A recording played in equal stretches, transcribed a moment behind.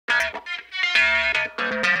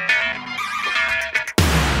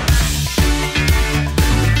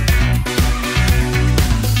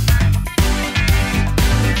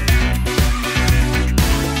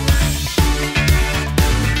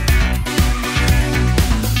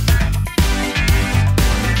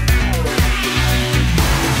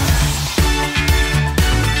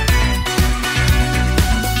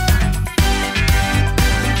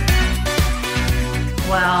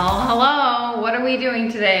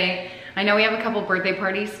yesterday. I know we have a couple birthday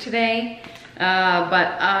parties today,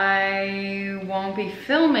 but I won't be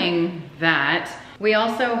filming that. We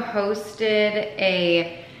also hosted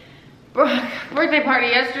a birthday party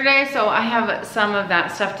yesterday, so I have some of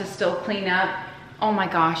that stuff to still clean up. Oh my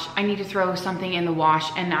gosh, I need to throw something in the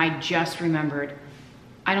wash, and I just remembered.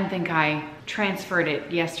 I don't think I transferred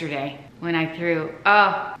it yesterday when I threw.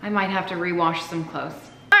 Oh, I might have to rewash some clothes.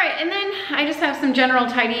 All right, and then I just have some general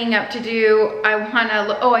tidying up to do.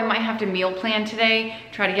 I might have to meal plan today,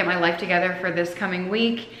 try to get my life together for this coming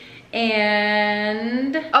week.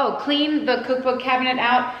 And, clean the cookbook cabinet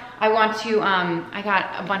out. I want to, I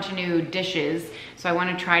got a bunch of new dishes, so I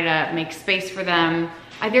want to try to make space for them.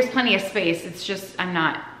 There's plenty of space, it's just I'm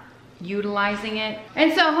not utilizing it.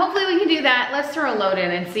 And so hopefully we can do that. Let's throw a load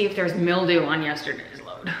in and see if there's mildew on yesterday's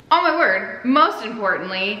load. Oh my word, most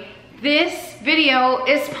importantly, this video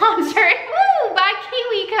is sponsored by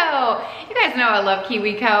KiwiCo. You guys know I love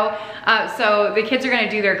KiwiCo. So the kids are gonna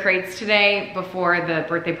do their crates today before the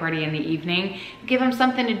birthday party in the evening. Give them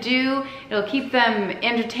something to do. It'll keep them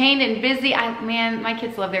entertained and busy. Man, my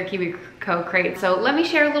kids love their KiwiCo crate. So let me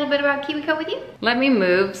share a little bit about KiwiCo with you. Let me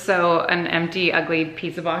move so an empty, ugly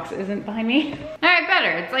pizza box isn't behind me. All right,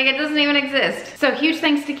 better. It's like it doesn't even exist. So huge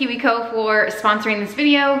thanks to KiwiCo for sponsoring this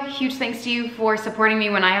video. Huge thanks to you for supporting me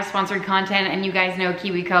when I have sponsored content. And you guys know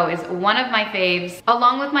KiwiCo is one of my faves.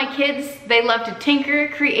 Along with my kids, they love to tinker,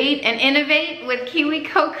 create, and innovate with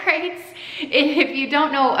KiwiCo crates. If you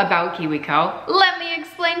don't know about KiwiCo, let me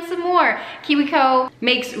explain some more. KiwiCo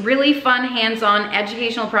makes really fun, hands-on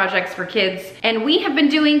educational projects for kids, and we have been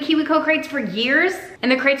doing KiwiCo crates for years,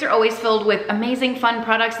 and the crates are always filled with amazing fun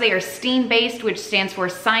products. They are STEAM-based, which stands for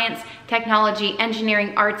science, technology,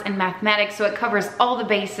 engineering, arts, and mathematics, so it covers all the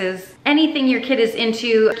bases. Anything your kid is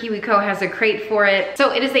into, KiwiCo has a crate for it.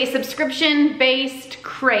 So it is a subscription-based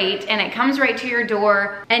crate, and it comes right to your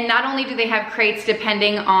door. And not only do they have crates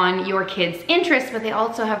depending on your kid's interests, but they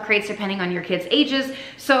also have crates depending on your kids' ages.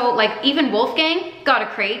 So like even Wolfgang got a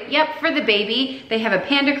crate, yep, for the baby. They have a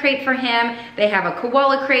panda crate for him. They have a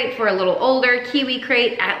koala crate for a little older, kiwi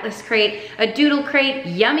crate, atlas crate, a doodle crate,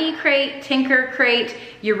 yummy crate, tinker crate,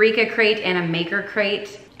 eureka crate, and a maker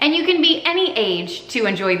crate. And you can be any age to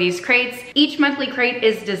enjoy these crates. Each monthly crate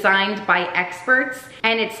is designed by experts,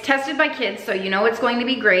 and it's tested by kids, so you know it's going to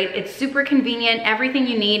be great. It's super convenient. Everything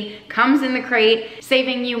you need comes in the crate,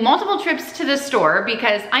 saving you multiple trips to the store,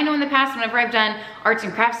 because I know in the past whenever I've done arts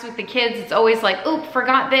and crafts with the kids, it's always like, oop,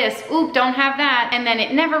 forgot this, oop, don't have that, and then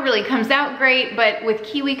it never really comes out great. But with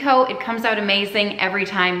KiwiCo, it comes out amazing every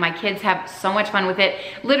time. My kids have so much fun with it.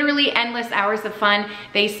 Literally endless hours of fun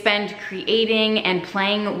they spend creating and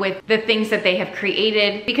playing with the things that they have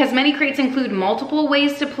created, because many crates include multiple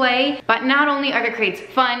ways to play. But not only are the crates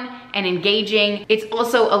fun and engaging, it's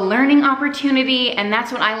also a learning opportunity, and that's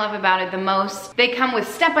what I love about it the most. They come with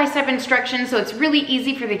step-by-step instructions, so it's really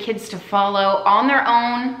easy for the kids to follow on their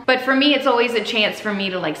own. But for me, it's always a chance for me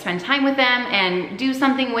to like spend time with them and do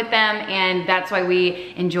something with them, and that's why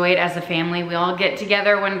we enjoy it as a family. We all get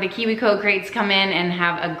together when the KiwiCo crates come in and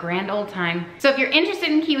have a grand old time. So if you're interested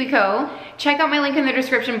in KiwiCo, check out my link in the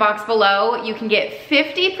description box below. You can get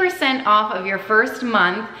 50% off of your first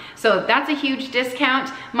month, so that's a huge discount.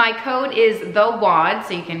 My code is Thewads,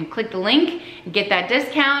 so you can click the link and get that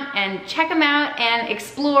discount and check them out and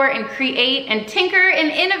explore and create and tinker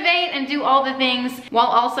and innovate and do all the things while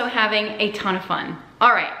also having a ton of fun.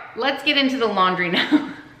 All right, let's get into the laundry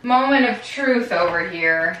now. Moment of truth over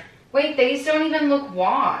here. Wait, these don't even look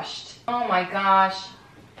washed. Oh my gosh,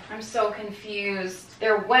 I'm so confused.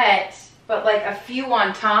 They're wet, but like a few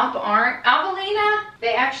on top aren't. Avelina,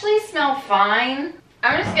 they actually smell fine.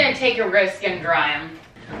 I'm just gonna take a risk and dry them.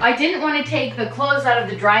 I didn't want to take the clothes out of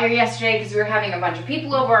the dryer yesterday because we were having a bunch of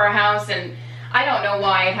people over our house, and I don't know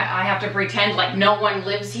why I have to pretend like no one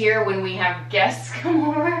lives here when we have guests come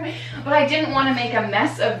over, but I didn't want to make a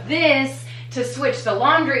mess of this to switch the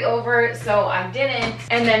laundry over, so I didn't.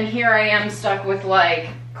 And then here I am stuck with like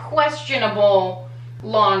questionable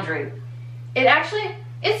laundry.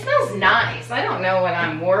 It smells nice. I don't know what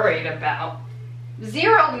I'm worried about.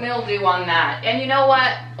 Zero mildew on that. And you know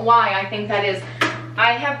what? Why I think that is,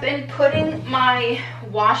 I have been putting my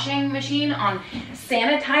washing machine on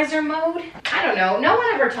sanitizer mode. I don't know. No one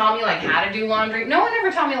ever taught me like how to do laundry. No one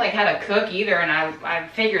ever taught me like how to cook either, and I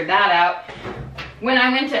figured that out when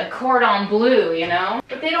I went to Cordon Bleu, you know?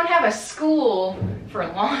 But they don't have a school for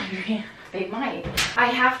laundry. They might. I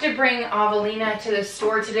have to bring Avelina to the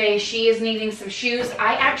store today. She is needing some shoes.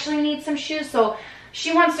 I actually need some shoes, so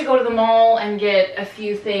she wants to go to the mall and get a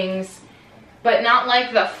few things. but not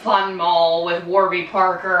like the fun mall with Warby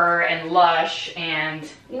Parker and Lush and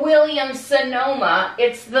Williams-Sonoma.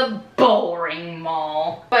 It's the boring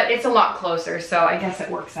mall, but it's a lot closer, so I guess it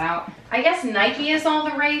works out. I guess Nike is all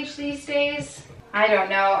the rage these days. I don't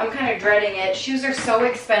know, I'm kind of dreading it. Shoes are so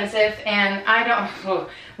expensive, and I don't,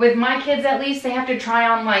 with my kids at least, they have to try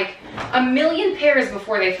on like a million pairs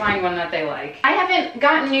before they find one that they like. I haven't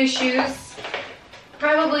gotten new shoes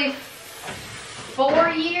probably 4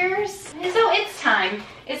 years. So it's time.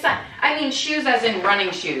 It's time. I mean shoes as in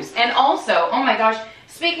running shoes. And also, oh my gosh,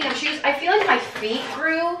 speaking of shoes, I feel like my feet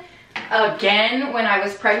grew again when I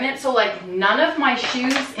was pregnant. So like none of my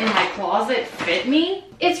shoes in my closet fit me.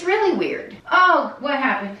 It's really weird. Oh, what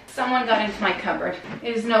happened? Someone got into my cupboard.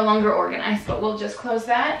 It is no longer organized, but we'll just close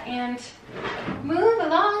that and move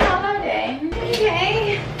along on our day.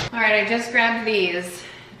 Okay. All right, I just grabbed these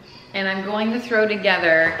and I'm going to throw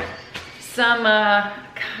together some,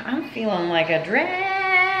 I'm feeling like a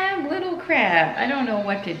drab little crab. I don't know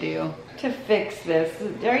what to do to fix this.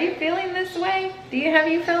 Are you feeling this way? Have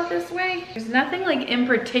you felt this way? There's nothing like in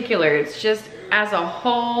particular. It's just as a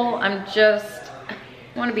whole, I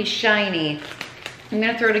want to be shiny. I'm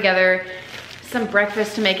gonna throw together some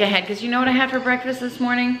breakfast to make ahead, because you know what I had for breakfast this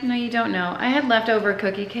morning? No, you don't know. I had leftover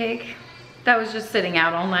cookie cake that was just sitting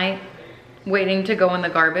out all night, waiting to go in the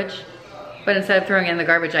garbage. But instead of throwing it in the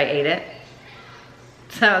garbage, I ate it.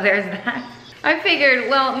 So there's that. I figured,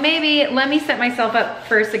 well, maybe let me set myself up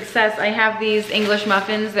for success. I have these English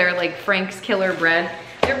muffins. They're like Frank's Killer Bread.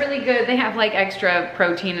 They're really good. They have like extra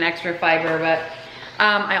protein and extra fiber, but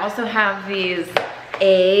I also have these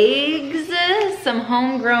eggs, some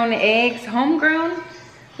homegrown eggs. Homegrown?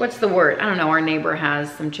 What's the word? I don't know. Our neighbor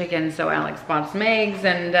has some chicken, so Alex bought some eggs,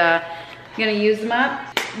 and I'm gonna use them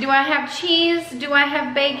up. Do I have cheese? Do I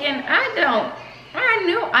have bacon? I don't.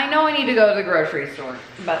 I know I need to go to the grocery store,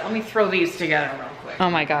 but let me throw these together real quick. Oh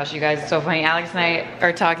my gosh, you guys, it's so funny. Alex and I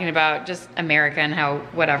are talking about just America and how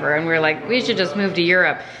whatever, and we're like, we should just move to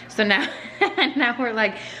Europe. So now, now we're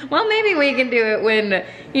like, well, maybe we can do it when,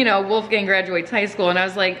 you know, Wolfgang graduates high school. And I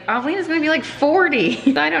was like, Alina's gonna be like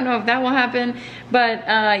 40. I don't know if that will happen,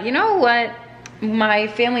 but you know what? My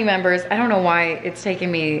family members, I don't know why it's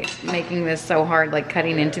taking me making this so hard, like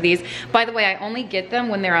cutting into these. By the way, I only get them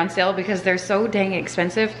when they're on sale because they're so dang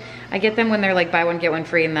expensive. I get them when they're like buy one, get one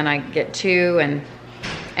free, and then I get two. And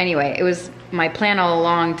anyway, it was my plan all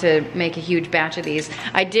along to make a huge batch of these.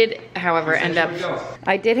 I did, however, end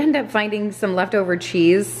up finding some leftover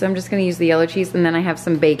cheese. So I'm just gonna use the yellow cheese, and then I have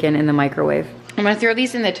some bacon in the microwave. I'm gonna throw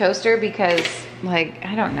these in the toaster because, like,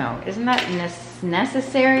 I don't know, isn't that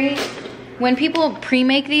necessary? When people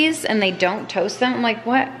pre-make these and they don't toast them, I'm like,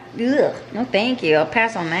 what? Ugh, no thank you, I'll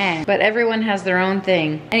pass on that. But everyone has their own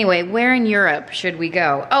thing. Anyway, where in Europe should we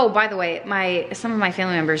go? Oh, by the way, some of my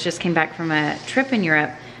family members just came back from a trip in Europe.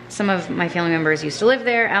 Some of my family members used to live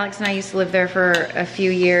there. Alex and I used to live there for a few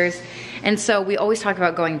years. And so we always talk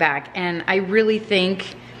about going back. And I really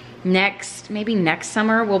think maybe next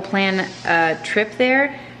summer, we'll plan a trip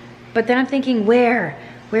there. But then I'm thinking, where?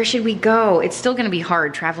 Where should we go? It's still gonna be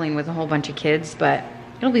hard traveling with a whole bunch of kids, but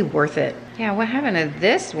it'll be worth it. Yeah, what happened to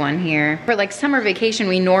this one here? For like summer vacation,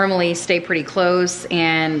 we normally stay pretty close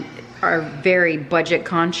and are very budget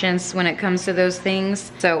conscious when it comes to those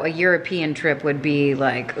things. So a European trip would be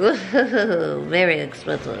like, ooh, very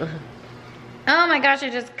expensive. Oh my gosh, I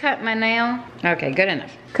just cut my nail. Okay, good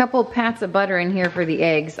enough. Couple pats of butter in here for the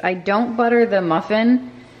eggs. I don't butter the muffin,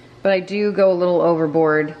 but I do go a little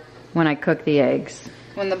overboard when I cook the eggs.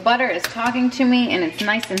 When the butter is talking to me and it's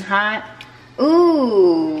nice and hot.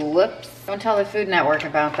 Ooh, whoops. Don't tell the Food Network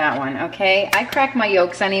about that one, okay? I crack my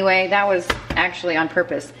yolks anyway. That was actually on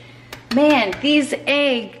purpose. Man, these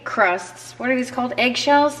egg crusts, what are these called?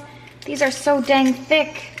 Eggshells? These are so dang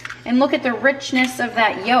thick. And look at the richness of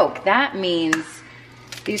that yolk. That means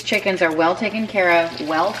these chickens are well taken care of,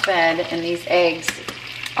 well fed, and these eggs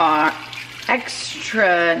are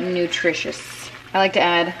extra nutritious. I like to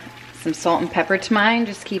add some salt and pepper to mine,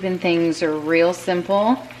 just keeping things real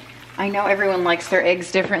simple. I know everyone likes their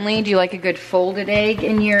eggs differently. Do you like a good folded egg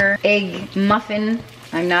in your egg muffin?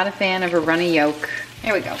 I'm not a fan of a runny yolk.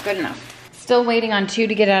 There we go, good enough. Still waiting on 2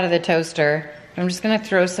 to get out of the toaster. I'm just gonna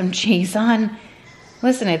throw some cheese on.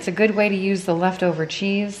 Listen, it's a good way to use the leftover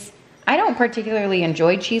cheese. I don't particularly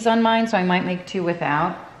enjoy cheese on mine, so I might make 2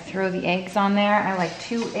 without. Throw the eggs on there. I like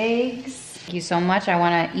 2 eggs. Thank you so much. I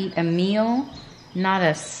wanna eat a meal, not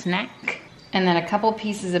a snack. And then a couple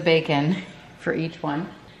pieces of bacon for each one.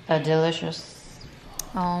 Delicious.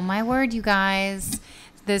 Oh my word, you guys.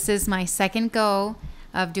 This is my second go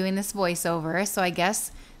of doing this voiceover. So I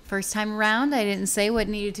guess first time around, I didn't say what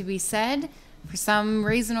needed to be said, For some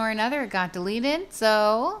reason or another, it got deleted.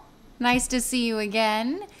 So nice to see you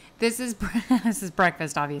again. This is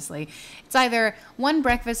breakfast, obviously. It's either one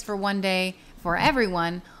breakfast for one day for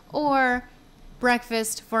everyone or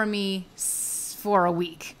breakfast for me for a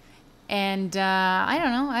week. And I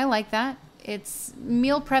don't know. I like that. It's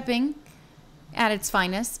meal prepping at its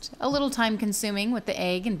finest. A little time consuming with the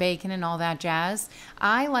egg and bacon and all that jazz.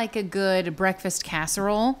 I like a good breakfast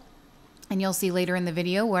casserole. And you'll see later in the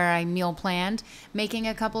video where I meal planned making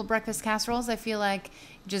a couple breakfast casseroles. I feel like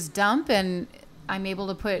just dump and I'm able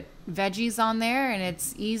to put veggies on there and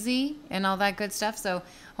it's easy and all that good stuff. So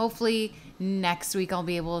hopefully next week I'll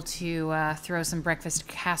be able to throw some breakfast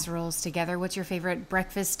casseroles together. What's your favorite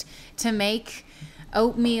breakfast to make?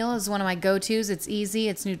 Oatmeal is one of my go-tos. It's easy,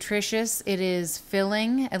 it's nutritious, it is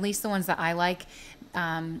filling, at least the ones that I like.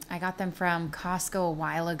 I got them from Costco a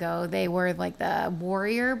while ago. They were like the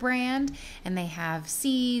Warrior brand and they have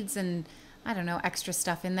seeds and I don't know, extra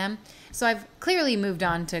stuff in them. So I've clearly moved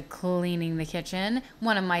on to cleaning the kitchen.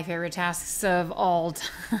 One of my favorite tasks of all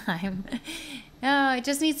time. It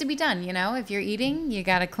just needs to be done, you know? If you're eating, you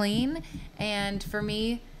gotta clean. And for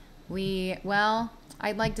me,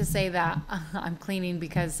 I'd like to say that I'm cleaning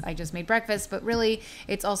because I just made breakfast, but really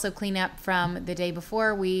it's also cleanup from the day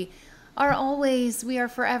before. We are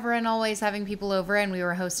forever and always having people over, and we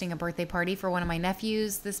were hosting a birthday party for one of my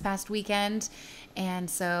nephews this past weekend. And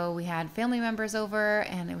so we had family members over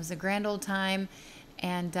and it was a grand old time.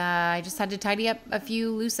 And I just had to tidy up a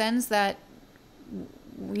few loose ends that,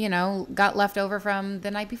 you know, got left over from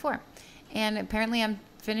the night before. And apparently I'm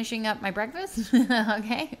finishing up my breakfast.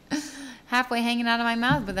 Okay. Halfway hanging out of my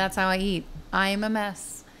mouth, but that's how I eat. I am a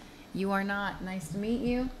mess. You are not. Nice to meet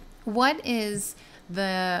you. What is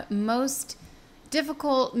the most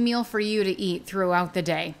difficult meal for you to eat throughout the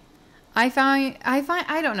day? I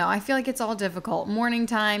don't know. I feel like it's all difficult. Morning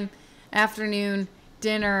time, afternoon,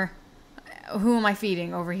 dinner. Who am I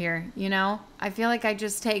feeding over here? You know, I feel like I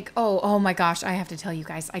just take, oh my gosh, I have to tell you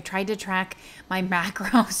guys, I tried to track my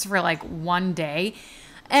macros for like one day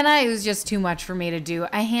and it was just too much for me to do.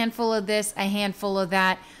 A handful of this, a handful of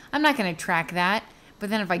that. I'm not going to track that. But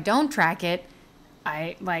then if I don't track it,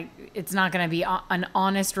 it's not going to be an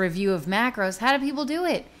honest review of macros. How do people do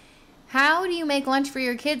it? How do you make lunch for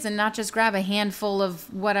your kids and not just grab a handful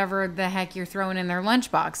of whatever the heck you're throwing in their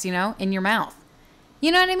lunchbox, you know, in your mouth?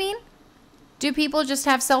 You know what I mean? Do people just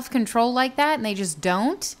have self-control like that and they just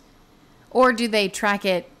don't? Or do they track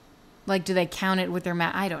it, like do they count it with their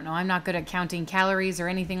mouth? I don't know. I'm not good at counting calories or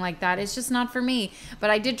anything like that. It's just not for me. But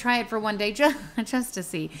I did try it for one day just to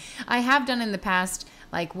see. I have done in the past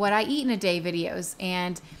like what I eat in a day videos,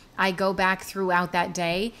 and I go back throughout that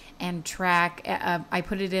day and track. I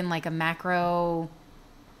put it in like a macro,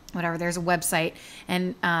 whatever. There's a website,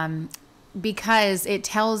 and because it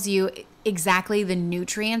tells you exactly the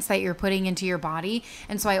nutrients that you're putting into your body.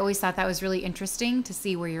 And so I always thought that was really interesting to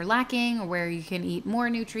see where you're lacking or where you can eat more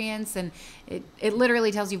nutrients. And it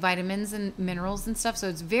literally tells you vitamins and minerals and stuff. So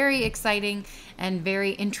it's very exciting and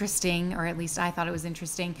very interesting, or at least I thought it was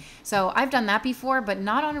interesting. So I've done that before, but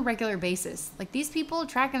not on a regular basis. Like these people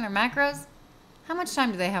tracking their macros, how much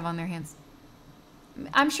time do they have on their hands?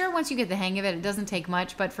 I'm sure once you get the hang of it, it doesn't take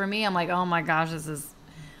much. But for me, I'm like, oh my gosh,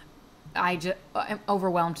 I'm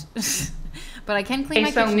overwhelmed. But I can clean my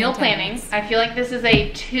kitchen. So meal planning, I feel like this is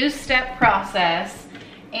a two-step process,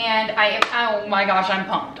 and oh my gosh, I'm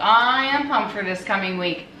pumped. I am pumped for this coming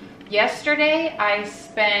week. Yesterday I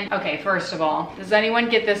spent, okay, first of all, does anyone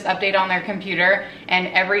get this update on their computer and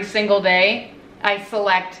every single day I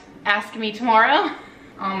select ask me tomorrow?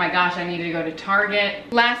 Oh my gosh, I need to go to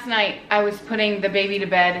Target. Last night I was putting the baby to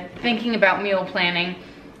bed thinking about meal planning.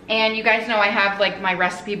 And you guys know I have like my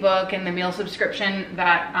recipe book and the meal subscription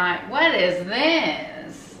that what is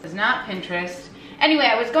this? It's not Pinterest. Anyway,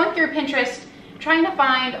 I was going through Pinterest trying to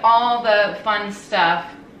find all the fun stuff,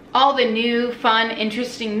 all the new, fun,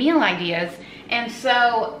 interesting meal ideas. And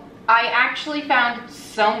so I actually found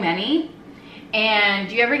so many. And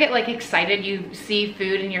do you ever get like excited? You see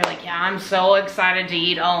food and you're like, yeah, I'm so excited to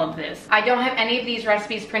eat all of this. I don't have any of these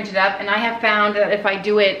recipes printed up, and I have found that if I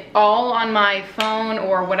do it all on my phone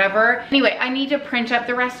or whatever, anyway, I need to print up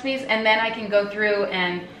the recipes and then I can go through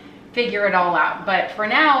and figure it all out. But for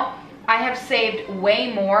now, I have saved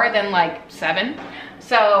way more than like 7.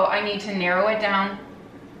 So I need to narrow it down,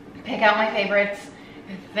 pick out my favorites,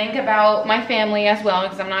 think about my family as well,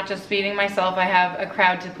 because I'm not just feeding myself, I have a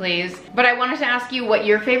crowd to please. But I wanted to ask you what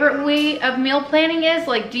your favorite way of meal planning is.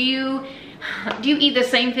 Like, do you eat the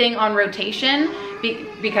same thing on rotation?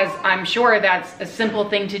 Because I'm sure that's a simple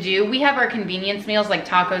thing to do. We have our convenience meals like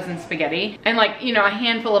tacos and spaghetti, and like, you know, a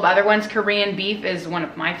handful of other ones. Korean beef is one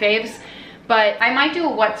of my faves. But I might do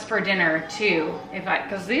a what's for dinner too,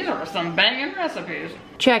 because these are some banging recipes.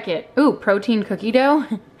 Check it. Ooh, protein cookie dough.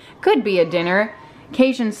 Could be a dinner.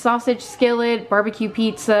 Cajun sausage skillet, barbecue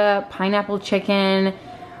pizza, pineapple chicken.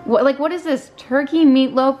 What is this? Turkey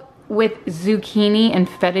meatloaf with zucchini and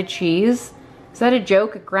feta cheese? Is that a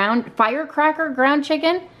joke? Firecracker ground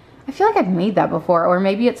chicken? I feel like I've made that before, or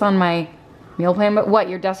maybe it's on my meal plan, but what,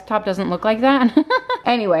 your desktop doesn't look like that?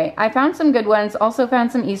 Anyway, I found some good ones. Also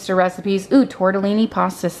found some Easter recipes. Ooh, tortellini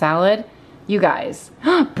pasta salad. You guys.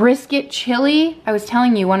 Brisket chili. I was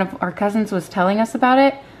telling you, one of our cousins was telling us about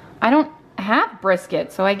it. I don't have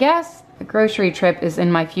brisket, so I guess the grocery trip is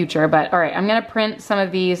in my future. But all right, I'm gonna print some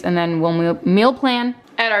of these and then we'll meal plan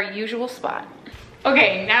at our usual spot.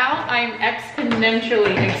 Okay, now I'm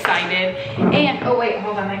exponentially excited. And, oh wait,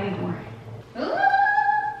 hold on, I need more. Ooh.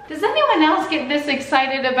 Does anyone else get this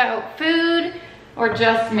excited about food or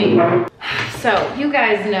just me? So you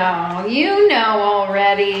guys know, you know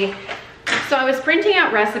already. So I was printing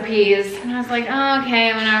out recipes and I was like, oh,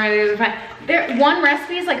 okay, I'm not ready to find. One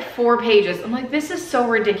recipe is like 4 pages. I'm like, this is so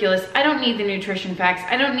ridiculous. I don't need the nutrition facts.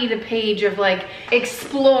 I don't need a page of like,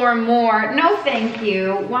 explore more. No, thank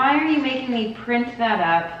you. Why are you making me print that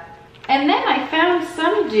up? And then I found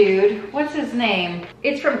some dude, what's his name?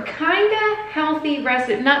 It's from Kinda Healthy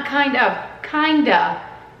Recipes, not kind of, Kinda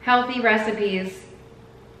Healthy Recipes.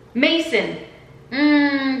 Mason.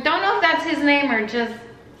 Don't know if that's his name or just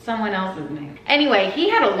someone else's name. Anyway, he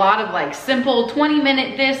had a lot of like simple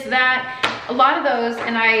 20-minute this, that, a lot of those,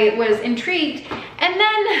 and I was intrigued. And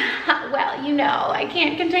then, well, you know, I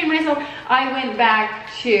can't contain myself. I went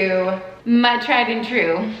back to my tried and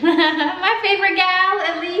true, my favorite gal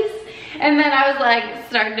at least. And then I was like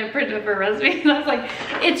starting to print up a recipe and I was like,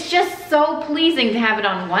 it's just so pleasing to have it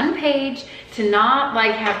on one page, to not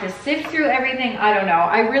like have to sift through everything. I don't know.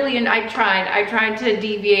 I tried to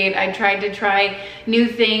deviate. I tried to try new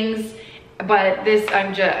things, but this,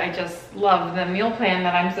 I just love the meal plan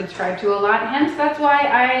that I'm subscribed to a lot. Hence, that's why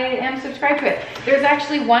I am subscribed to it. There's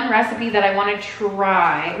actually one recipe that I want to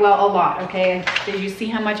try. Well, a lot, okay? Did you see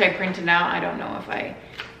how much I printed out? I don't know if I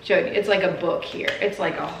showed you. It's like a book here. It's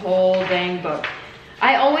like a whole dang book.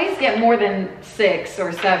 I always get more than 6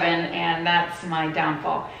 or 7 and that's my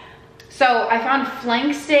downfall. So I found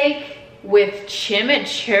flank steak with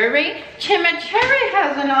chimichurri. Chimichurri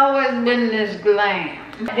hasn't always been this glam.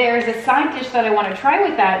 There's a side dish that I want to try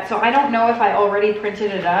with that, so I don't know if I already printed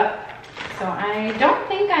it up. So I don't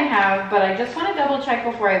think I have, but I just want to double check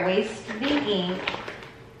before I waste the ink.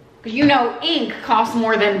 Because you know ink costs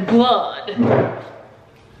more than blood.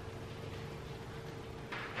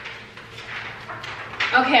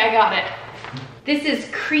 Okay, I got it. This is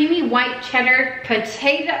creamy white cheddar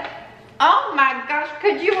potato. Oh my gosh,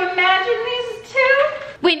 could you imagine these two?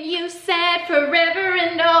 When you said forever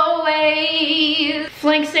and always.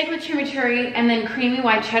 Flank steak with chimichurri and then creamy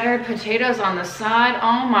white cheddar potatoes on the side.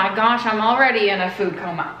 Oh my gosh, I'm already in a food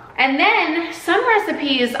coma. And then some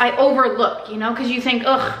recipes I overlook, you know, because you think,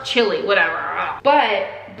 ugh, chili, whatever.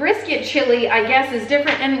 But brisket chili, I guess, is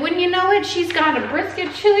different. And when you know it, she's got a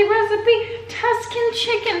brisket chili recipe. Tuscan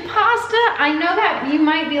chicken pasta. I know that you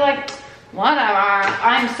might be like, whatever.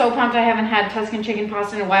 I'm so pumped I haven't had Tuscan chicken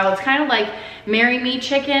pasta in a while. It's kind of like Marry Me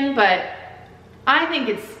chicken, but I think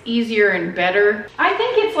it's easier and better. I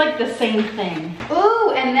think it's like the same thing.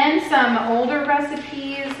 Ooh, and then some older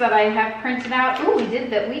recipes that I have printed out. Ooh, we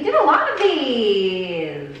did a lot of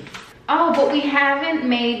these. Oh, but we haven't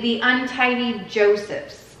made the Untidy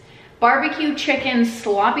Josephs. Barbecue chicken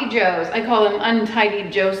sloppy joes. I call them Untidy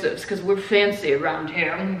Josephs because we're fancy around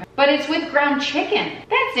here. But it's with ground chicken.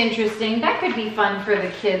 That's interesting. That could be fun for the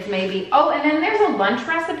kids maybe. Oh, and then there's a lunch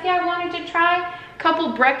recipe I wanted to try.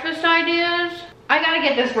 Couple breakfast ideas. I gotta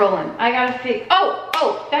get this rolling. I gotta fix.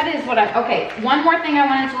 Oh, that is what okay. One more thing I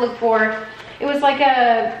wanted to look for. It was like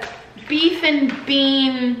a beef and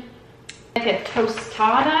bean, like a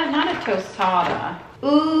tostada, not a tostada.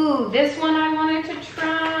 Ooh, this one I wanted to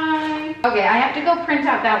try. Okay, I have to go print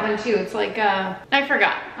out that one too. It's like, I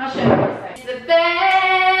forgot. I'll show you. It's the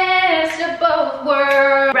best of both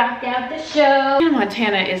worlds. Rock out the show.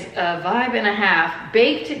 Montana is a vibe and a half.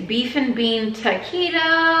 Baked beef and bean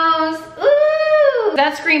taquitos. Ooh!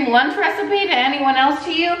 That scream lunch recipe to anyone else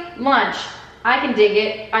to you? Lunch. I can dig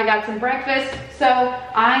it. I got some breakfast, so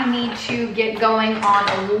I need to get going on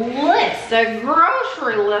a list, a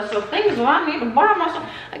grocery list of things that I need to buy myself.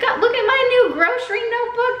 Look at my new grocery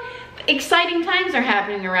notebook. Exciting times are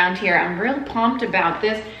happening around here. I'm real pumped about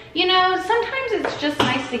this. You know, sometimes it's just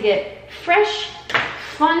nice to get fresh,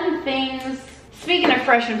 fun things Speaking of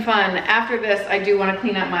fresh and fun, after this, I do want to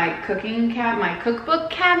clean up my cookbook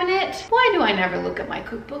cabinet. Why do I never look at my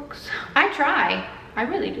cookbooks? I try. I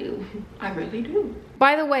really do. I really do.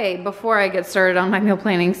 By the way, before I get started on my meal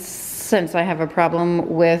planning, since I have a problem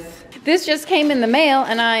with this, just came in the mail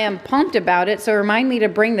and I am pumped about it, so remind me to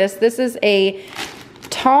bring this. This is a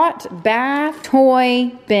Tot bath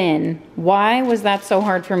toy bin. Why was that so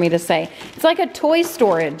hard for me to say? It's like a toy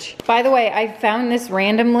storage. By the way, I found this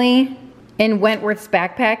randomly in Wentworth's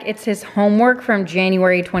backpack. It's his homework from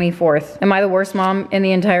January 24th. Am I the worst mom in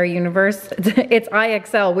the entire universe? It's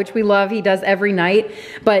IXL, which we love. He does every night.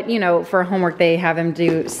 But, you know, for homework, they have him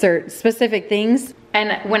do specific things.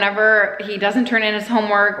 And whenever he doesn't turn in his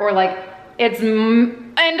homework, or like it's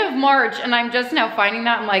end of March and I'm just now finding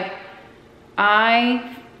that, I'm like,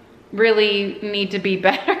 I really need to be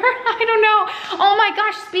better. I don't know. Oh my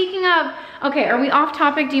gosh, speaking of, okay, are we off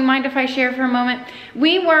topic? Do you mind if I share for a moment?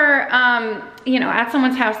 We were, you know, at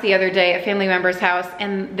someone's house the other day, a family member's house,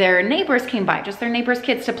 and their neighbors came by, just their neighbors'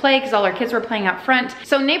 kids to play, because all our kids were playing out front.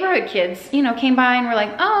 So neighborhood kids, you know, came by and were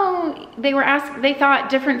like, oh, they thought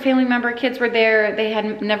different family member kids were there. They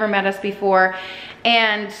had never met us before.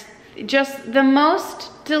 And just the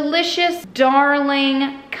most delicious,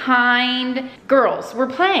 darling, kind girls were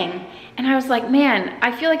playing. And I was like, man,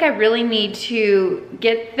 I feel like I really need to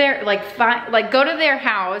get there, like go to their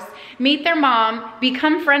house, meet their mom,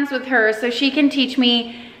 become friends with her so she can teach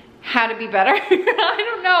me how to be better. I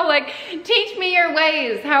don't know, like, teach me your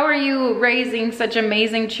ways. How are you raising such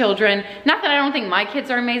amazing children? Not that I don't think my kids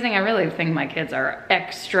are amazing. I really think my kids are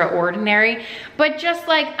extraordinary. But just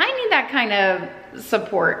like, I need that kind of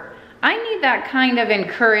support. I need that kind of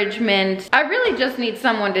encouragement. I really just need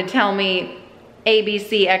someone to tell me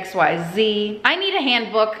ABC, XYZ. I need a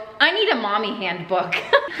handbook. I need a mommy handbook.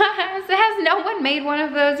 Has no one made one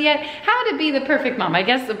of those yet? How to be the perfect mom. I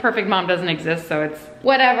guess the perfect mom doesn't exist, so it's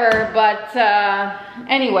whatever. But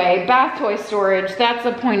anyway, bath toy storage, that's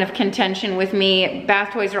a point of contention with me.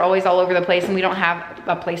 Bath toys are always all over the place and we don't have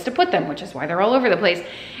a place to put them, which is why they're all over the place.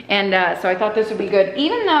 And so I thought this would be good,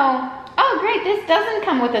 even though, oh great, this doesn't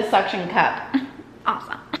come with a suction cup.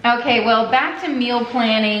 Awesome. Okay, well, back to meal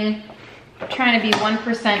planning. Trying to be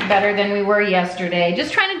 1% better than we were yesterday.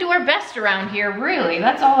 Just trying to do our best around here, really.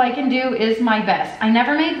 That's all I can do is my best. I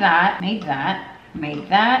never made that, made that, made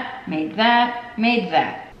that, made that, made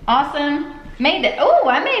that. Awesome. Made it. Oh,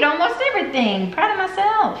 I made almost everything. Proud of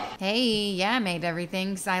myself. Hey, yeah, I made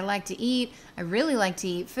everything because I like to eat. I really like to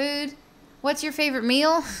eat food. What's your favorite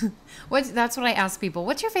meal? That's what I ask people.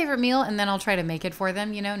 What's your favorite meal? And then I'll try to make it for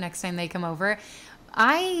them, you know, next time they come over.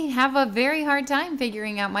 I have a very hard time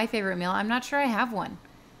figuring out my favorite meal. I'm not sure I have one.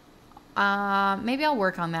 Maybe I'll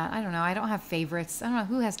work on that. I don't know. I don't have favorites. I don't know.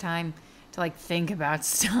 Who has time to like think about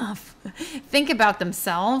stuff? Think about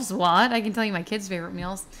themselves? What? I can tell you my kids' favorite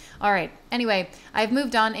meals. All right. Anyway, I've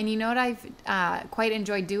moved on, and you know what I've quite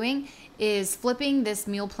enjoyed doing is flipping this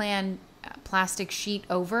meal plan plastic sheet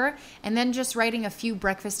over and then just writing a few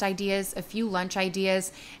breakfast ideas, a few lunch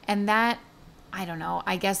ideas, and that, I don't know,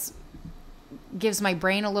 I guess gives my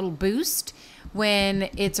brain a little boost when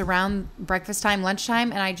it's around breakfast time,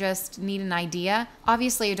 lunchtime, and I just need an idea.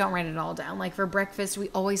 Obviously, I don't write it all down. Like for breakfast, we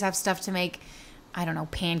always have stuff to make, I don't know,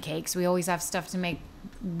 pancakes. We always have stuff to make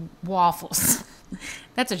waffles.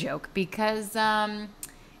 That's a joke because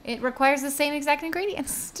it requires the same exact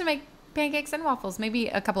ingredients to make pancakes and waffles. Maybe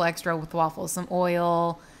a couple extra with waffles, some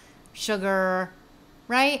oil, sugar,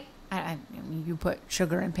 right? I mean, you put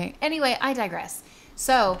sugar in pancakes. Anyway, I digress.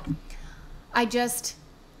 So I just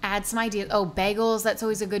add some ideas. Oh, bagels, that's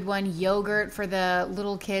always a good one. Yogurt for the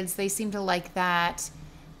little kids. They seem to like that.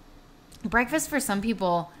 Breakfast for some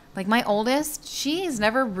people, like my oldest, she's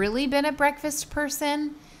never really been a breakfast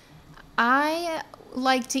person. I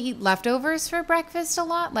like to eat leftovers for breakfast a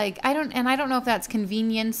lot. Like I don't know if that's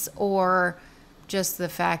convenience or just the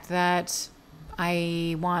fact that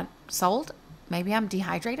I want salt. Maybe I'm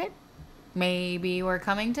dehydrated. Maybe we're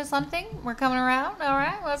coming to something. We're coming around. All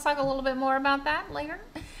right, let's talk a little bit more about that later.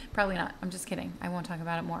 Probably not. I'm just kidding. I won't talk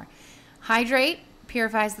about it more. Hydrate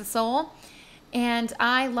purifies the soul. And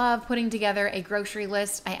I love putting together a grocery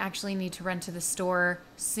list. I actually need to run to the store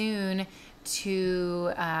soon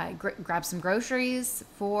to grab some groceries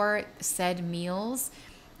for said meals.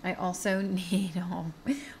 I also need,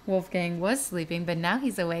 Wolfgang was sleeping, but now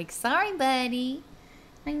he's awake. Sorry, buddy.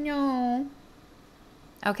 I know.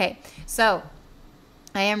 Okay, so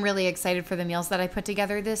I am really excited for the meals that I put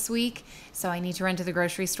together this week. So I need to run to the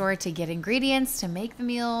grocery store to get ingredients to make the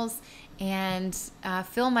meals and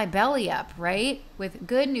fill my belly up, right? With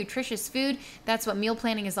good, nutritious food. That's what meal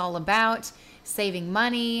planning is all about. Saving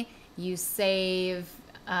money. You save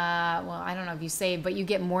well, I don't know if you save, but you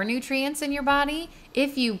get more nutrients in your body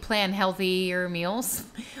if you plan healthier meals,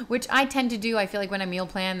 which I tend to do. I feel like when I meal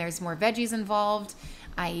plan, there's more veggies involved.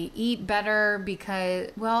 I eat better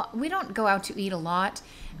because, well, we don't go out to eat a lot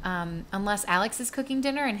unless Alex is cooking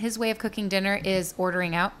dinner, and his way of cooking dinner is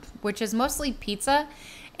ordering out, which is mostly pizza.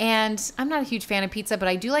 And I'm not a huge fan of pizza, but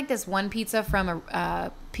I do like this one pizza from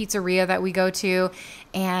a pizzeria that we go to,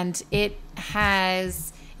 and it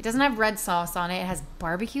doesn't have red sauce on it. It has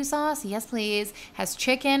barbecue sauce. Yes, please. Has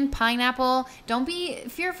chicken, pineapple. Don't be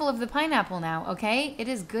fearful of the pineapple now, okay? It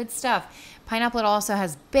is good stuff. Pineapple, it also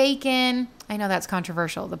has bacon. I know that's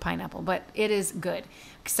controversial, the pineapple, but it is good.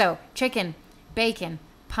 So chicken, bacon,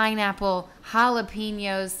 pineapple,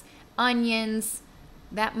 jalapenos, onions.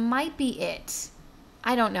 That might be it.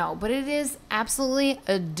 I don't know, but it is absolutely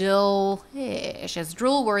delish. It's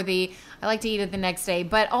drool worthy. I like to eat it the next day,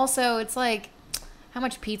 but also it's like, how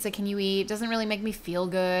much pizza can you eat? It doesn't really make me feel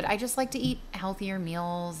good. I just like to eat healthier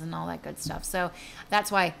meals and all that good stuff. So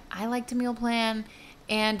that's why I like to meal plan.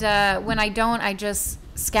 And when I don't, I just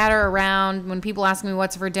scatter around. When people ask me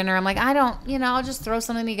what's for dinner, I'm like, I don't, I'll just throw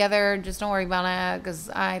something together. Just don't worry about it because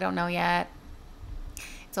I don't know yet.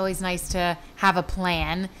 It's always nice to have a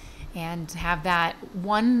plan and have that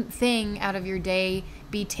one thing out of your day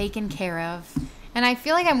be taken care of. And I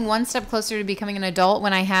feel like I'm one step closer to becoming an adult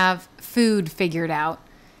when I have food figured out,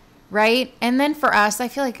 right? And then for us, I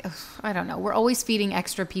feel like, I don't know, we're always feeding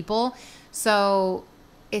extra people. So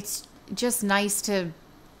it's just nice to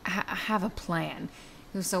have a plan.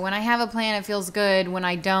 So when I have a plan, it feels good. When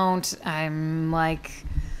I don't, I'm like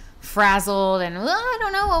frazzled and, well, I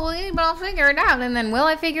don't know what we'll eat, but I'll figure it out. And then will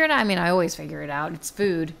I figure it out? I mean, I always figure it out. It's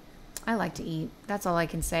food. I like to eat. That's all I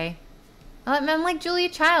can say. I'm like Julia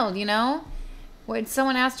Child, When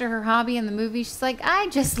someone asked her hobby in the movie, she's like, I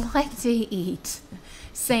just like to eat.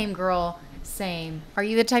 Same girl, same. Are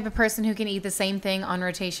you the type of person who can eat the same thing on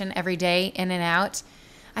rotation every day, in and out?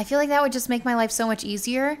 I feel like that would just make my life so much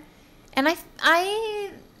easier. And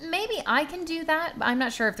maybe I can do that, but I'm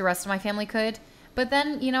not sure if the rest of my family could. But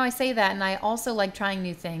then, I say that, and I also like trying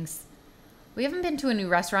new things. We haven't been to a new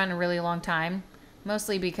restaurant in a really long time,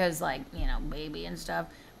 mostly because, baby and stuff.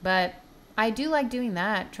 But I do like doing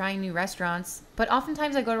that, trying new restaurants. But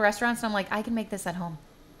oftentimes I go to restaurants and I'm like, I can make this at home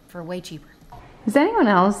for way cheaper. Does anyone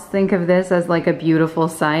else think of this as like a beautiful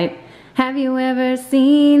sight? Have you ever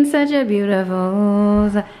seen such a beautiful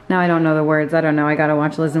sight? Now I don't know the words. I don't know. I gotta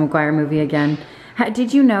watch Lizzie McGuire movie again.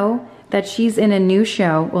 Did you know that she's in a new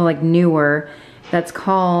show, well, like newer, that's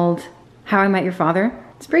called How I Met Your Father?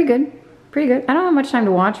 It's pretty good. Pretty good. I don't have much time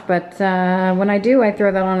to watch, but when I do, I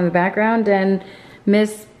throw that on in the background and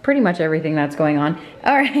miss pretty much everything that's going on.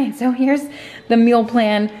 All right, so here's the meal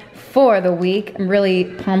plan for the week. I'm really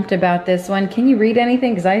pumped about this one. Can you read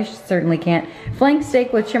anything? Because I certainly can't. Flank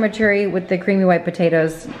steak with chimichurri with the creamy white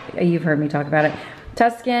potatoes. You've heard me talk about it.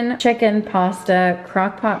 Tuscan chicken pasta,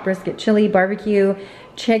 crock pot brisket chili, barbecue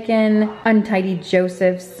chicken, untidy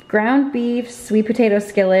Joseph's, ground beef, sweet potato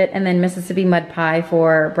skillet, and then Mississippi mud pie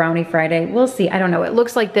for Brownie Friday. We'll see. I don't know. It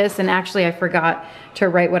looks like this, and actually I forgot to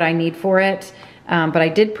write what I need for it. But I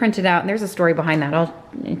did print it out, and there's a story behind that. I'll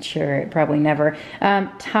share it, probably never.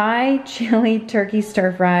 Thai chili turkey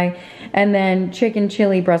stir fry, and then chicken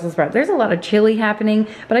chili Brussels sprouts. There's a lot of chili happening,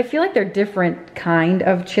 but I feel like they're different kind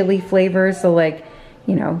of chili flavors. So like,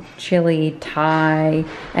 chili Thai,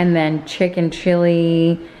 and then chicken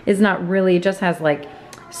chili is not really, it just has like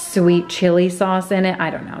sweet chili sauce in it. I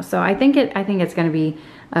don't know. So I think it's gonna be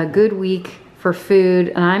a good week for food,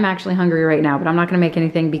 and I'm actually hungry right now, but I'm not gonna make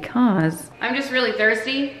anything because I'm just really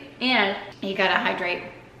thirsty, and you gotta hydrate.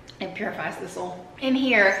 It purifies the soul. In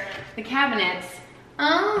here, the cabinets.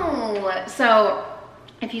 Oh, so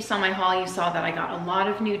if you saw my haul, you saw that I got a lot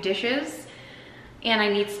of new dishes, and I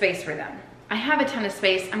need space for them. I have a ton of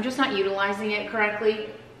space. I'm just not utilizing it correctly.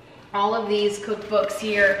 All of these cookbooks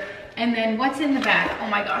here, and then what's in the back? Oh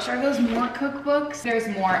my gosh, are those more cookbooks? There's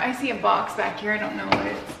more. I see a box back here. I don't know what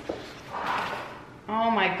it's.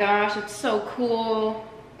 Oh my gosh, it's so cool.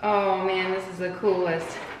 Oh man, this is the coolest.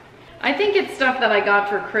 I think it's stuff that I got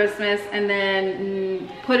for Christmas and then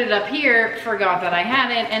put it up here, forgot that I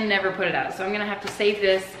had it, and never put it out. So I'm gonna have to save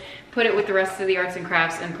this, put it with the rest of the arts and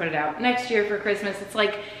crafts, and put it out next year for Christmas. It's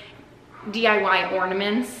like DIY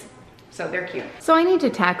ornaments, so they're cute. So I need to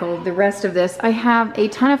tackle the rest of this. I have a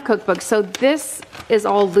ton of cookbooks. So this is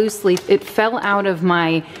all loosely, it fell out of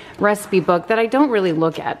my recipe book that I don't really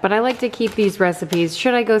look at, but I like to keep these recipes.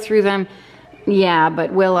 Should I go through them? Yeah,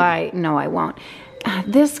 but will I? No, I won't.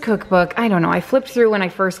 this cookbook, I don't know. I flipped through when I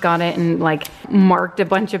first got it and like marked a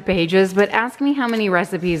bunch of pages, but ask me how many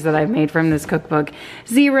recipes that I've made from this cookbook.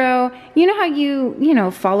 0. You know how you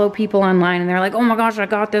know, follow people online and they're like, oh my gosh, I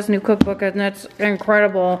got this new cookbook and it's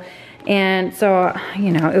incredible. And so,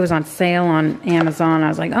 you know, it was on sale on Amazon. I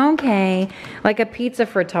was like, okay, like a pizza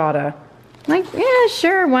frittata. Like, yeah,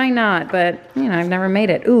 sure, why not? But, you know, I've never made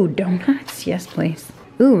it. Ooh, donuts, yes please.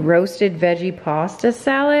 Ooh, roasted veggie pasta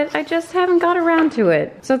salad. I just haven't got around to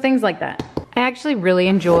it. So things like that. I actually really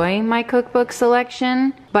enjoy my cookbook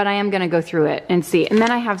selection, but I am gonna go through it and see. And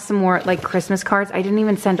then I have some more like Christmas cards. I didn't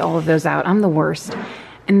even send all of those out. I'm the worst.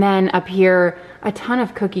 And then up here, a ton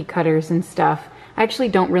of cookie cutters and stuff. I actually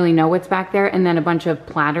don't really know what's back there. And then a bunch of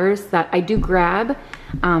platters that I do grab,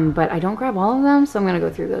 but I don't grab all of them. So I'm gonna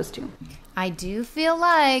go through those too. I do feel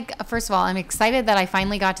like, first of all, I'm excited that I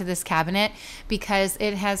finally got to this cabinet because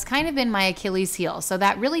it has kind of been my Achilles heel. So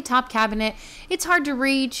that really top cabinet, it's hard to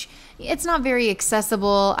reach. It's not very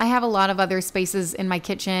accessible. I have a lot of other spaces in my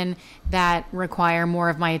kitchen that require more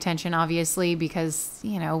of my attention, obviously, because,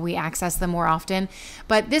 you know, we access them more often.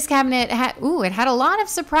 But this cabinet it had a lot of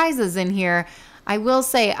surprises in here. I will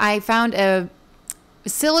say I found a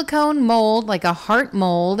silicone mold, like a heart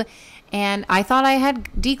mold, and I thought I had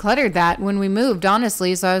decluttered that when we moved,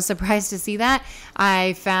 honestly, so I was surprised to see that.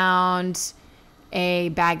 I found a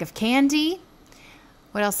bag of candy.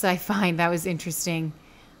 What else did I find that was interesting?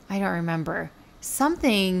 I don't remember.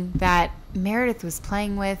 Something that Meredith was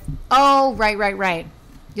playing with. Oh, right.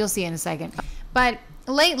 You'll see in a second. But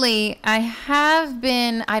lately, I have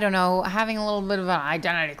been, I don't know, having a little bit of an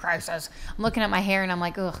identity crisis. I'm looking at my hair and I'm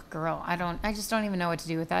like, ugh, girl, I just don't even know what to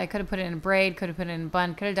do with that. I could have put it in a braid, could have put it in a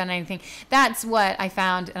bun, could have done anything. That's what I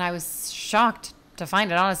found, and I was shocked to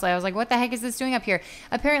find it, honestly. I was like, what the heck is this doing up here?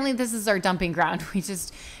 Apparently, this is our dumping ground. We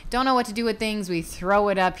just don't know what to do with things. We throw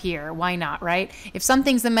it up here. Why not, right? If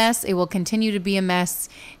something's a mess, it will continue to be a mess,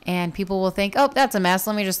 and people will think, oh, that's a mess.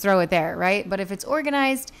 Let me just throw it there, right? But if it's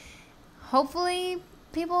organized, hopefully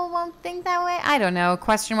people won't think that way. I don't know.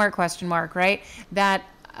 Question mark, right? That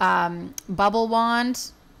bubble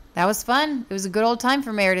wand, that was fun. It was a good old time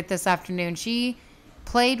for Meredith this afternoon. She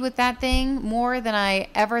played with that thing more than I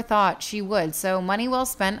ever thought she would. So money well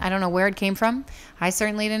spent. I don't know where it came from. I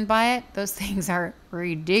certainly didn't buy it. Those things are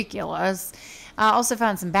ridiculous. Also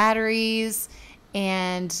found some batteries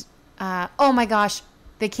and oh my gosh,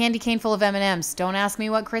 the candy cane full of M&Ms. Don't ask me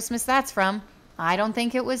what Christmas that's from. I don't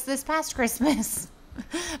think it was this past Christmas.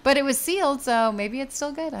 But it was sealed, so maybe it's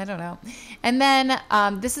still good. I don't know. And then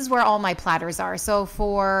this is where all my platters are. So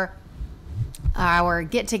for our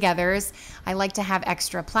get-togethers, I like to have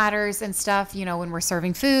extra platters and stuff, you know, when we're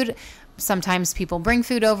serving food. Sometimes people bring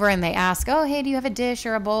food over and they ask, oh, hey, do you have a dish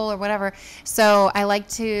or a bowl or whatever? So I like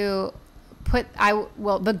to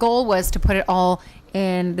the goal was to put it all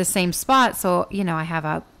in the same spot. So, you know, I have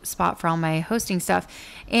a spot for all my hosting stuff.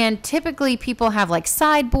 And typically people have like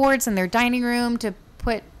sideboards in their dining room to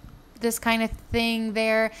put this kind of thing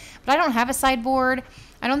there. But I don't have a sideboard.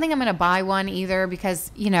 I don't think I'm going to buy one either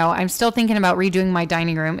because, you know, I'm still thinking about redoing my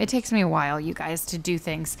dining room. It takes me a while, you guys, to do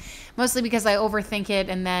things. Mostly because I overthink it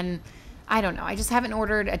and then, I don't know. I just haven't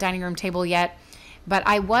ordered a dining room table yet. But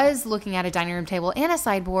I was looking at a dining room table and a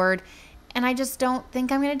sideboard, and I just don't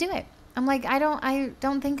think I'm going to do it. I'm like, I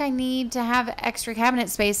don't think I need to have extra cabinet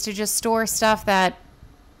space to just store stuff that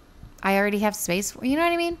I already have space for. You know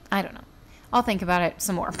what I mean? I don't know. I'll think about it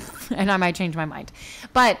some more, and I might change my mind.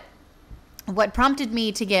 But what prompted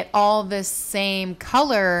me to get all the same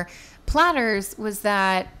color platters was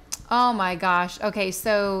that, oh my gosh. Okay,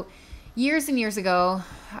 so years and years ago,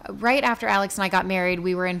 right after Alex and I got married,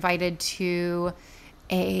 we were invited to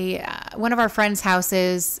one of our friends'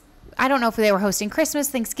 houses. I don't know if they were hosting Christmas,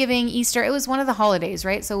 Thanksgiving, Easter. It was one of the holidays,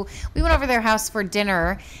 right? So we went over their house for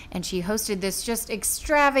dinner, and she hosted this just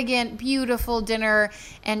extravagant, beautiful dinner.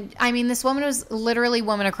 And I mean, this woman was literally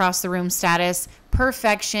woman across the room status,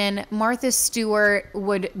 perfection. Martha Stewart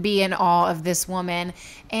would be in awe of this woman.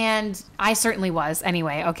 And I certainly was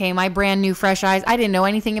anyway, okay? My brand new fresh eyes. I didn't know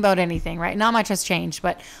anything about anything, right? Not much has changed,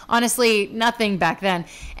 but honestly, nothing back then.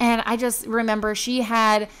 And I just remember she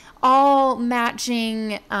had all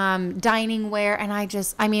matching dining wear. And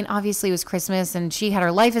I mean, obviously it was Christmas and she had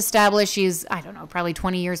her life established. She's, I don't know, probably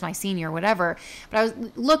 20 years my senior, whatever. But I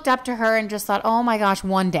looked up to her and just thought, oh my gosh,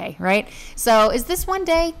 one day, right? So is this one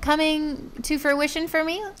day coming to fruition for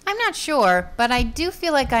me? I'm not sure, but I do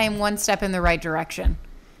feel like I am one step in the right direction.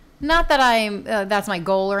 Not that that's my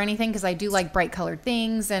goal or anything, because I do like bright colored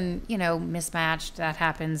things and, you know, mismatched. That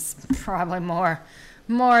happens probably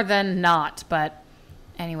more than not, but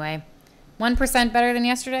anyway, 1% better than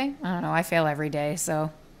yesterday? I don't know. I fail every day,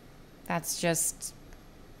 so That's just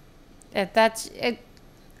it. That's it.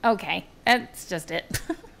 Okay, that's just it.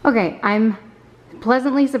 Okay, I'm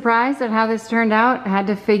pleasantly surprised at how this turned out. I had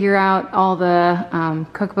to figure out all the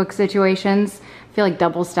cookbook situations. I feel like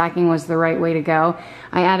double stacking was the right way to go.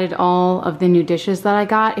 I added all of the new dishes that I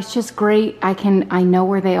got. It's just great. I know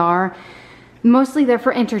where they are. Mostly they're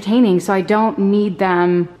for entertaining, so I don't need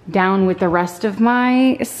them down with the rest of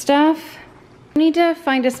my stuff. I need to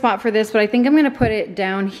find a spot for this, but I think I'm gonna put it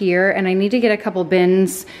down here, and I need to get a couple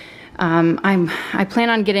bins. I plan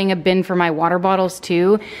on getting a bin for my water bottles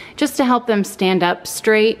too, just to help them stand up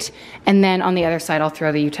straight. And then on the other side, I'll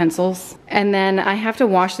throw the utensils. And then I have to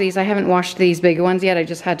wash these. I haven't washed these big ones yet. I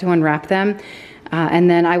just had to unwrap them. And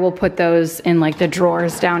then I will put those in like the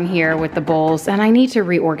drawers down here with the bowls. And I need to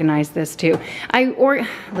reorganize this too.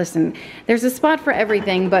 Listen, there's a spot for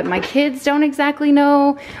everything, but my kids don't exactly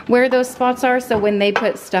know where those spots are. So when they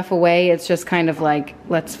put stuff away, it's just kind of like,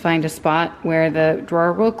 let's find a spot where the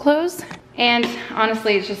drawer will close. And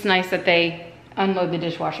honestly, it's just nice that they unload the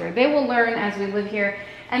dishwasher. They will learn as we live here.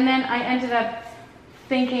 And then I ended up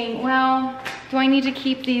thinking, well, do I need to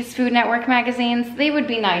keep these Food Network magazines? They would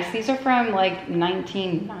be nice. These are from like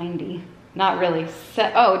 1990. Not really.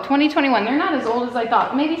 Oh, 2021. They're not as old as I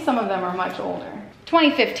thought. Maybe some of them are much older.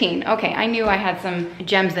 2015. Okay, I knew I had some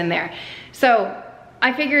gems in there. So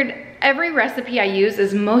I figured every recipe I use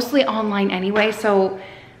is mostly online anyway, so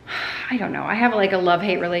I don't know. I have like a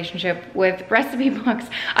love-hate relationship with recipe books.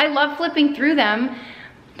 I love flipping through them,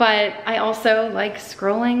 but I also like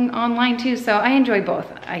scrolling online too, so I enjoy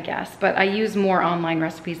both, I guess, but I use more online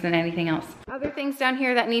recipes than anything else. Other things down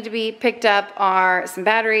here that need to be picked up are some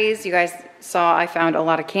batteries. You guys saw I found a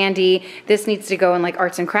lot of candy. This needs to go in like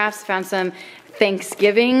arts and crafts. Found some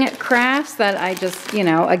Thanksgiving crafts that I just, you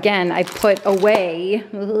know, again, I put away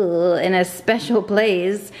in a special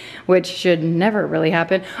place, which should never really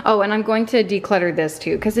happen. Oh, and I'm going to declutter this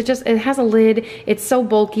too, because it has a lid. It's so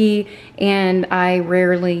bulky and I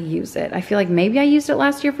rarely use it. I feel like maybe I used it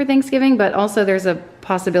last year for Thanksgiving, but also there's a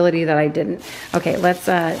possibility that I didn't. Okay, let's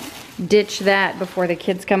ditch that before the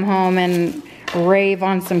kids come home and rave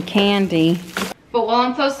on some candy. But while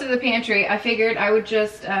I'm close to the pantry, I figured I would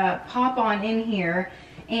just pop on in here.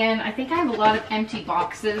 And I think I have a lot of empty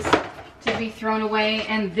boxes to be thrown away.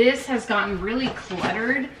 And this has gotten really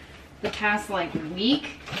cluttered the past like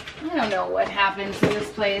week. I don't know what happens in this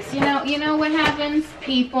place. You know what happens?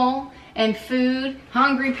 People and food.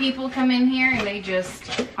 Hungry people come in here and they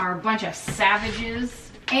just are a bunch of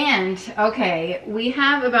savages. And okay, we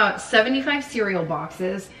have about 75 cereal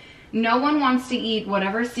boxes. No one wants to eat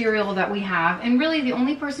whatever cereal that we have. And really the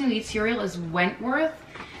only person who eats cereal is Wentworth.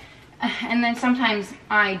 And then sometimes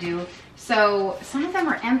I do. So some of them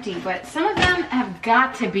are empty, but some of them have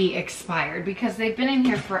got to be expired because they've been in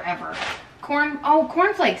here forever.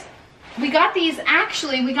 Cornflakes. We got these for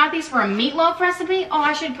a meatloaf recipe. Oh,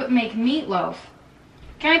 I should make meatloaf.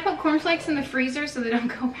 Can I put cornflakes in the freezer so they don't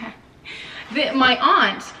go bad? My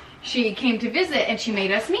aunt, she came to visit and she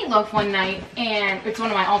made us meatloaf one night, and it's one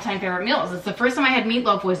of my all-time favorite meals. It's the first time I had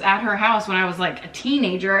meatloaf was at her house when I was like a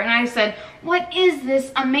teenager, and I said, what is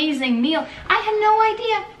this amazing meal? I had no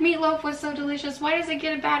idea meatloaf was so delicious. Why does it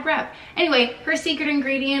get a bad rep? Anyway, her secret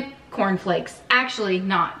ingredient, cornflakes. Actually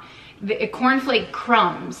not. Cornflake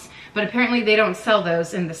crumbs. But apparently they don't sell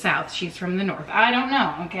those in the South. She's from the North. I don't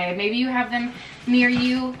know, okay? Maybe you have them near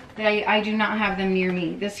you. I do not have them near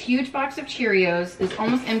me. This huge box of Cheerios is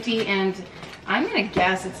almost empty, and I'm gonna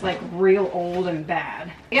guess it's like real old and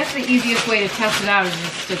bad. I guess the easiest way to test it out is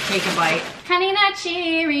just to take a bite. Honey Nut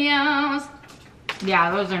Cheerios. Yeah,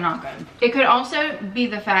 those are not good. It could also be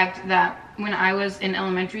the fact that when I was in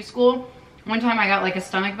elementary school, one time I got like a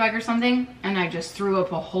stomach bug or something, and I just threw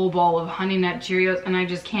up a whole bowl of Honey Nut Cheerios, and I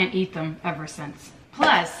just can't eat them ever since.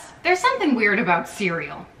 Plus, there's something weird about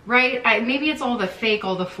cereal, right? Maybe it's all the fake,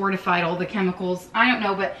 all the fortified, all the chemicals. I don't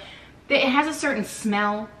know, but it has a certain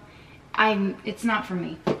smell. It's not for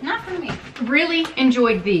me. Not for me. Really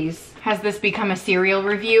enjoyed these. Has this become a cereal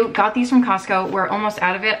review? Got these from Costco. We're almost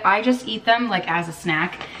out of it. I just eat them like as a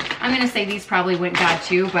snack. I'm gonna say these probably went bad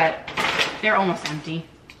too, but they're almost empty.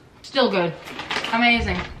 Still good.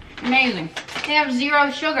 Amazing. Amazing. They have 0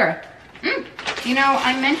 sugar. You know,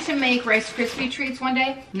 I meant to make Rice Krispie treats one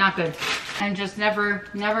day. Not good. And just never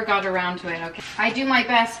got around to it, okay? I do my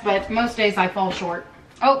best, but most days I fall short.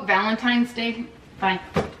 Oh, Valentine's Day. Bye.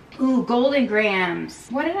 Ooh, Golden Grams.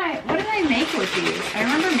 What did I make with these? I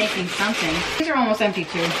remember making something. These are almost empty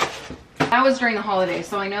too. That was during the holidays,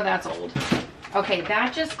 so I know that's old. Okay,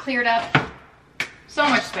 that just cleared up so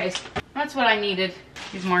much space. That's what I needed.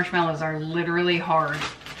 These marshmallows are literally hard.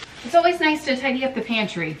 It's always nice to tidy up the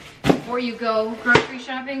pantry. before you go grocery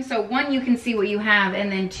shopping. So one, you can see what you have,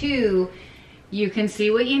 and then two, you can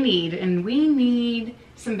see what you need. And we need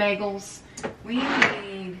some bagels. We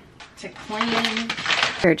need to clean.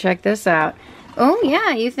 Here, check this out. Oh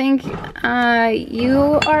yeah, you think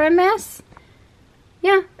you are a mess?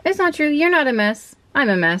 Yeah, it's not true. You're not a mess. I'm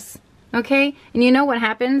a mess. Okay? And you know what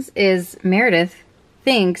happens is Meredith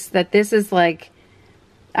thinks that this is like,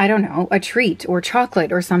 I don't know, a treat or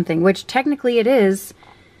chocolate or something, which technically it is.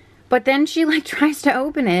 But then she like tries to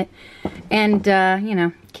open it and, you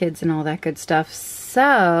know, kids and all that good stuff.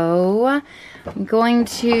 So I'm going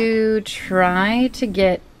to try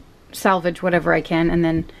to salvage whatever I can and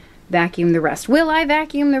then vacuum the rest. Will I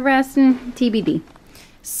vacuum the rest? TBD.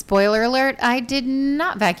 Spoiler alert, I did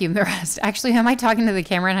not vacuum the rest. Actually, am I talking to the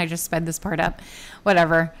camera and I just sped this part up?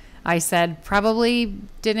 Whatever. I said probably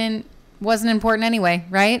wasn't important anyway,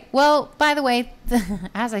 right? Well, by the way,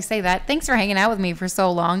 as I say that, thanks for hanging out with me for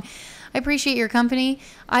so long. I appreciate your company.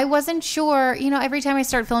 I wasn't sure, you know, every time I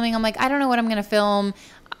start filming, I'm like, I don't know what I'm going to film.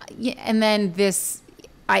 And then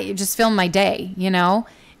I just film my day, you know?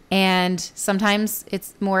 And sometimes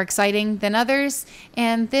it's more exciting than others.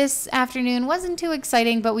 And this afternoon wasn't too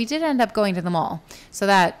exciting, but we did end up going to the mall. So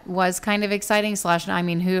that was kind of exciting.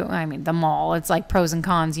 The mall. It's like pros and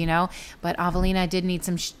cons, you know. But Avelina did need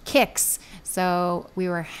some kicks. So we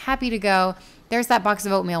were happy to go. There's that box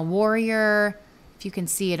of Oatmeal Warrior. If you can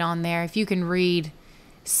see it on there. If you can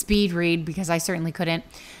speed read, because I certainly couldn't.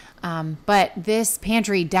 But this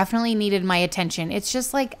pantry definitely needed my attention. It's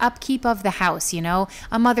just like upkeep of the house, you know,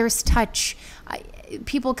 a mother's touch.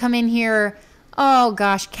 People come in here, oh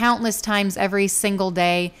gosh, countless times every single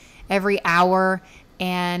day, every hour.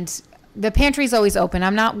 And the pantry's always open.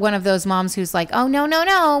 I'm not one of those moms who's like, oh,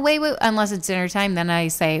 no, wait, unless it's dinner time. Then I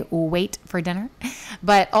say, wait for dinner.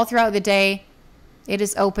 But all throughout the day, it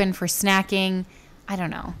is open for snacking. I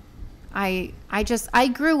don't know. I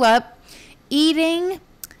grew up eating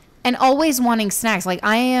and always wanting snacks. Like,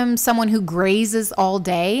 I am someone who grazes all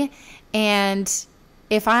day, and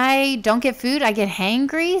if I don't get food, I get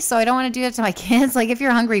hangry, so I don't want to do that to my kids. Like, if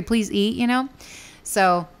you're hungry, please eat, you know?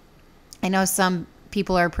 So I know some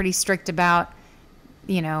people are pretty strict about,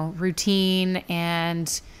 you know, routine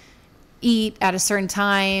and eat at a certain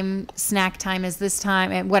time, snack time is this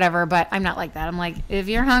time, and whatever, but I'm not like that. I'm like, if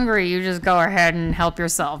you're hungry, you just go ahead and help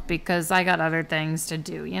yourself, because I got other things to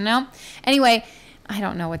do, you know? Anyway, I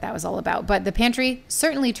don't know what that was all about, but the pantry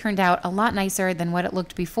certainly turned out a lot nicer than what it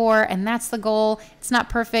looked before, and that's the goal. It's not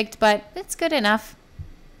perfect, but it's good enough.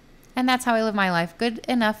 And that's how I live my life. Good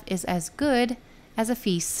enough is as good as a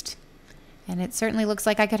feast. And it certainly looks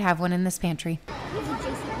like I could have one in this pantry.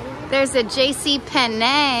 There's a J.C.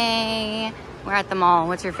 Penney. We're at the mall.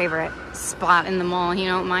 What's your favorite spot in the mall? You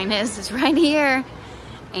know what mine is? It's right here.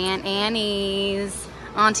 Aunt Annie's.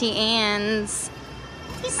 Auntie Anne's.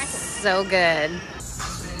 So good.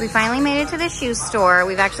 We finally made it to the shoe store.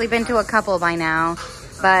 We've actually been to a couple by now,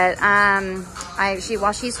 but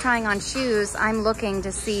while she's trying on shoes, I'm looking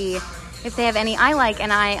to see if they have any I like,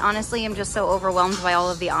 and I honestly am just so overwhelmed by all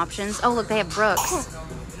of the options. Oh, look, they have Brooks.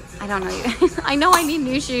 I don't know. I know I need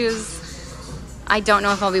new shoes. I don't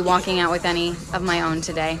know if I'll be walking out with any of my own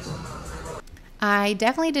today. I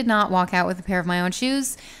definitely did not walk out with a pair of my own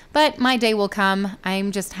shoes, but my day will come.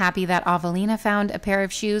 I'm just happy that Avelina found a pair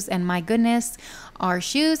of shoes, and my goodness, are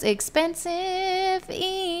shoes expensive?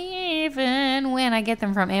 Even when I get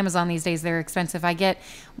them from Amazon these days, they're expensive. I get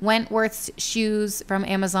Wentworth's shoes from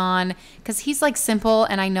Amazon because he's like simple,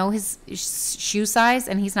 and I know his shoe size,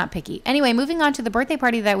 and he's not picky. Anyway, moving on to the birthday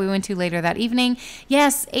party that we went to later that evening.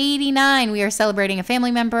 Yes, 89. We are celebrating a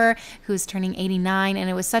family member who's turning 89, and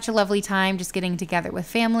it was such a lovely time just getting together with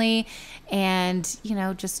family and, you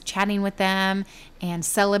know, just chatting with them and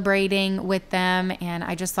celebrating with them. And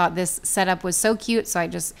I just thought this setup was so cute, so I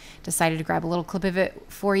just decided to grab a little clip of it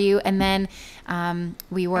for you. And then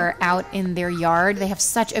we were out in their yard. They have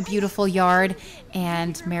such a beautiful yard,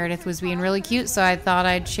 and Meredith was being really cute, so I thought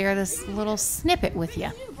I'd share this little snippet with you.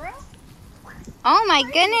 Oh my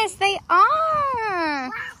goodness, they are!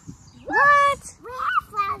 What?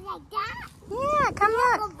 Yeah, come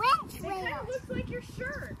look. It kind of looks like your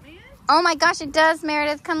shirt, man. Oh my gosh, it does,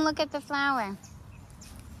 Meredith. Come look at the flower.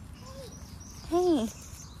 Hey.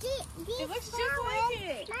 It looks just like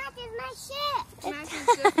it. Matches my shirt. Matches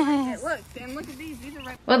just like it. Look, Sam, look at these. These are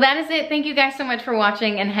right. Well, that is it. Thank you guys so much for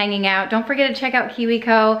watching and hanging out. Don't forget to check out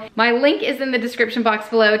KiwiCo. My link is in the description box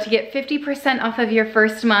below to get 50% off of your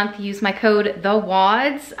first month. Use my code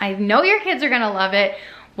Thewads. I know your kids are gonna love it.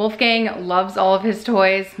 Wolfgang loves all of his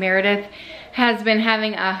toys. Meredith has been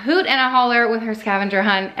having a hoot and a holler with her scavenger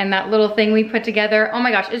hunt and that little thing we put together. Oh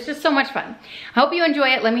my gosh, it's just so much fun. I hope you enjoy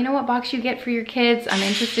it. Let me know what box you get for your kids. I'm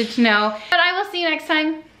interested to know. But I will see you next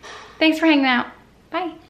time. Thanks for hanging out. Bye.